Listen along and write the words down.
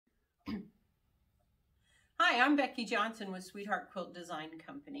Hi, I'm Becky Johnson with Sweetheart Quilt Design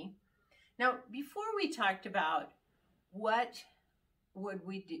Company. Now, before we talked about what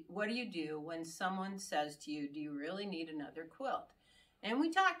do you do when someone says to you, do you really need another quilt? And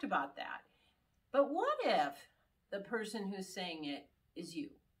we talked about that. But what if the person who's saying it is you?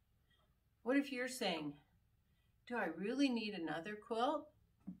 What if you're saying, do I really need another quilt?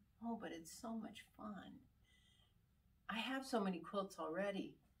 Oh, but it's so much fun. I have so many quilts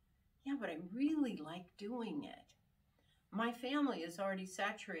already. Yeah, but I really like doing it. My family is already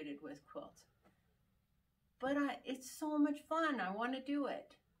saturated with quilts. But it's so much fun. I want to do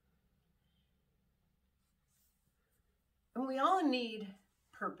it. And we all need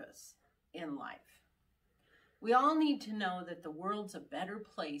purpose in life. We all need to know that the world's a better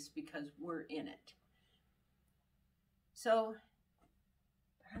place because we're in it. So,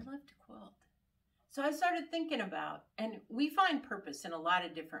 I love to quilt. So I started thinking about, and we find purpose in a lot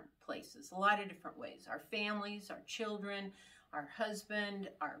of different places, a lot of different ways. Our families, our children, our husband,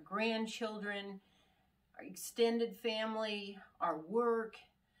 our grandchildren, our extended family, our work,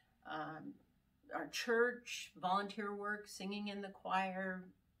 our church, volunteer work, singing in the choir,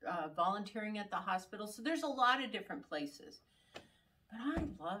 volunteering at the hospital. So there's a lot of different places. But I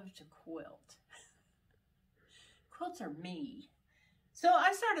love to quilt. Quilts are me. So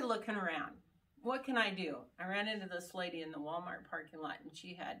I started looking around. What can I do? I ran into this lady in the Walmart parking lot, and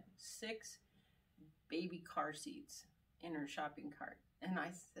she had 6 baby car seats in her shopping cart. And I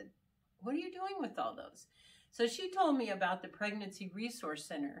said, what are you doing with all those? So she told me about the Pregnancy Resource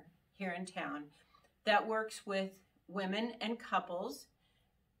Center here in town that works with women and couples.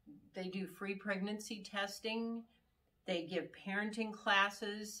 They do free pregnancy testing. They give parenting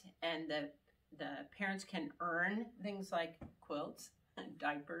classes, and the parents can earn things like quilts and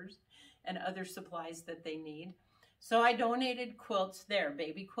diapers and other supplies that they need. So I donated quilts there,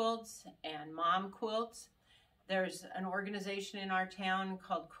 baby quilts and mom quilts. There's an organization in our town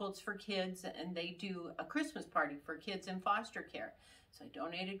called Quilts for Kids, and they do a Christmas party for kids in foster care. So I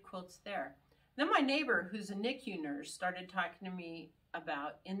donated quilts there. Then my neighbor, who's a NICU nurse, started talking to me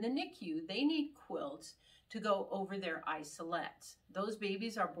about in the NICU, they need quilts to go over their isolettes. Those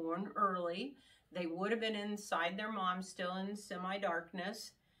babies are born early. They would have been inside their mom, still in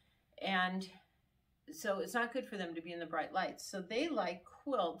semi-darkness. And so it's not good for them to be in the bright lights. So they like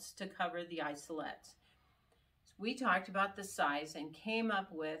quilts to cover the isolettes. So we talked about the size and came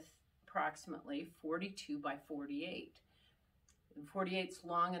up with approximately 42 by 48. And 48's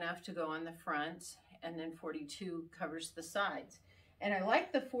long enough to go on the front, and then 42 covers the sides. And I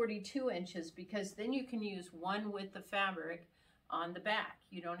like the 42 inches because then you can use one width of fabric on the back.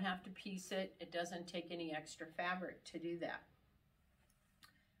 You don't have to piece it. It doesn't take any extra fabric to do that.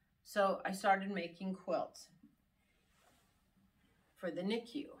 So I started making quilts for the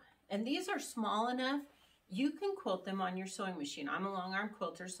NICU. And these are small enough, you can quilt them on your sewing machine. I'm a long arm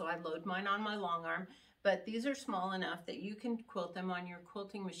quilter, so I load mine on my long arm, but these are small enough that you can quilt them on your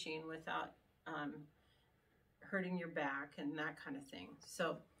quilting machine without hurting your back and that kind of thing.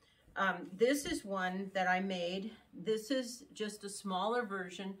 So this is one that I made. This is just a smaller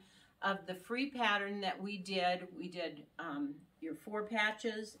version of the free pattern that we did. We did your 4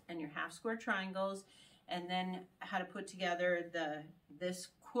 patches and your half square triangles, and then how to put together this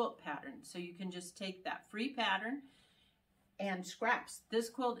quilt pattern. So you can just take that free pattern and scraps. This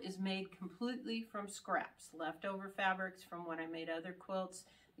quilt is made completely from scraps, leftover fabrics from when I made other quilts,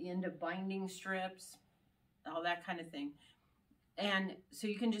 the end of binding strips, all that kind of thing. And so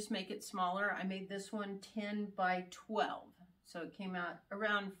you can just make it smaller. I made this one 10 by 12. So it came out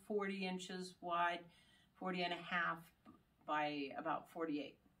around 40 inches wide, 40 and a half by about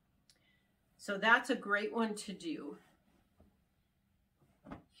 48. So that's a great one to do.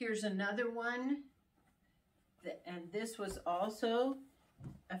 Here's another one. And this was also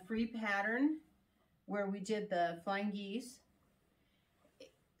a free pattern where we did the flying geese.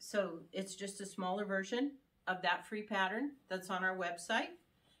 So it's just a smaller version of that free pattern that's on our website.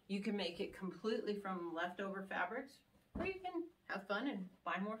 You can make it completely from leftover fabrics, or you can have fun and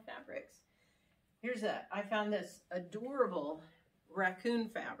buy more fabrics. I found this adorable raccoon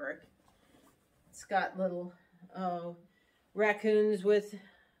fabric. It's got little raccoons with,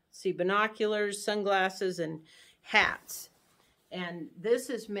 binoculars, sunglasses, and hats. And this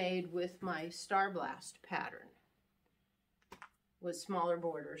is made with my Star Blast pattern with smaller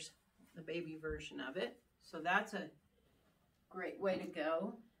borders, the baby version of it. So that's a great way to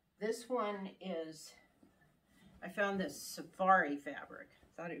go. This one is, I found this safari fabric.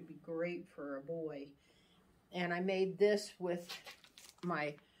 Thought it would be great for a boy. And I made this with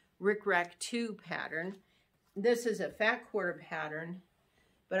my Rick Rack 2 pattern. This is a fat quarter pattern,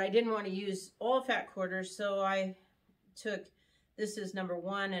 but I didn't want to use all fat quarters, so I took, this is number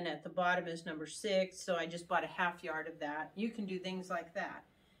 1, and at the bottom is number 6, so I just bought a ½ yard of that. You can do things like that.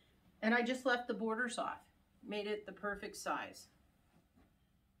 And I just left the borders off, made it the perfect size.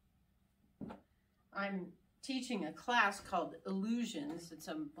 I'm teaching a class called Illusions. It's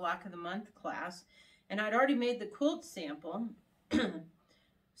a Block of the Month class, and I'd already made the quilt sample.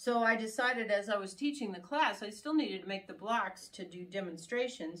 So I decided as I was teaching the class, I still needed to make the blocks to do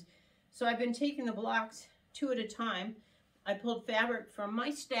demonstrations. So I've been taking the blocks 2 at a time. I pulled fabric from my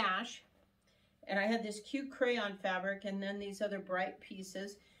stash, and I had this cute crayon fabric and then these other bright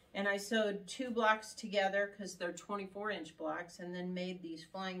pieces, and I sewed 2 blocks together because they're 24-inch blocks, and then made these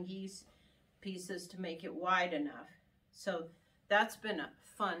flying geese pieces to make it wide enough. So that's been a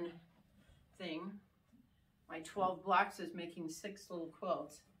fun thing. My 12 blocks is making 6 little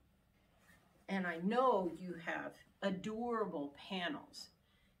quilts. And I know you have adorable panels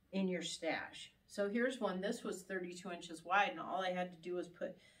in your stash. So here's one. This was 32 inches wide, and all I had to do was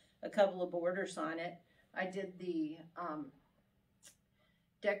put a couple of borders on it. I did the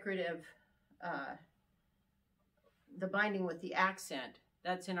decorative, the binding with the accent.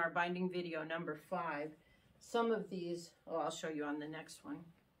 That's in our binding video number 5. Some of these, oh, I'll show you on the next one.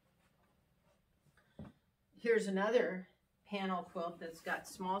 Here's another panel quilt that's got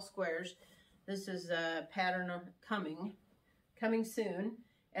small squares. This is a pattern coming soon.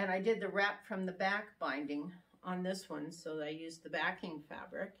 And I did the wrap from the back binding on this one, so I used the backing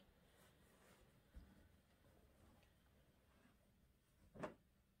fabric.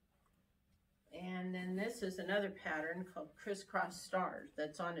 And then this is another pattern called Crisscross Stars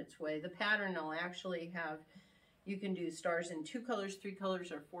that's on its way. The pattern will actually have, you can do stars in 2 colors, 3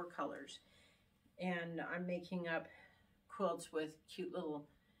 colors, or 4 colors. And I'm making up quilts with cute little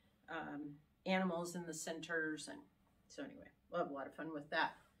animals in the centers. And so anyway, we'll have a lot of fun with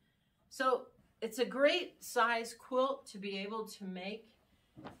that. So it's a great size quilt to be able to make.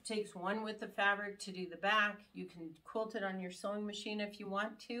 It takes 1 width of fabric to do the back. You can quilt it on your sewing machine if you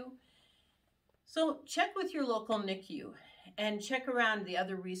want to. So check with your local NICU and check around the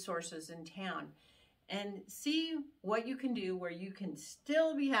other resources in town and see what you can do where you can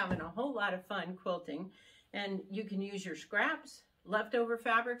still be having a whole lot of fun quilting. And you can use your scraps, leftover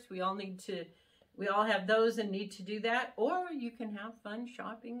fabrics. We all have those and need to do that. Or you can have fun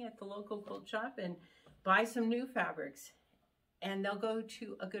shopping at the local quilt shop and buy some new fabrics, and they'll go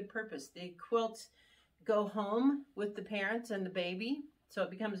to a good purpose. The quilts go home with the parents and the baby, so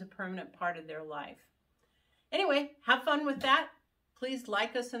it becomes a permanent part of their life. Anyway, have fun with that. Please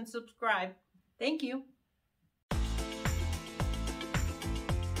like us and subscribe. Thank you.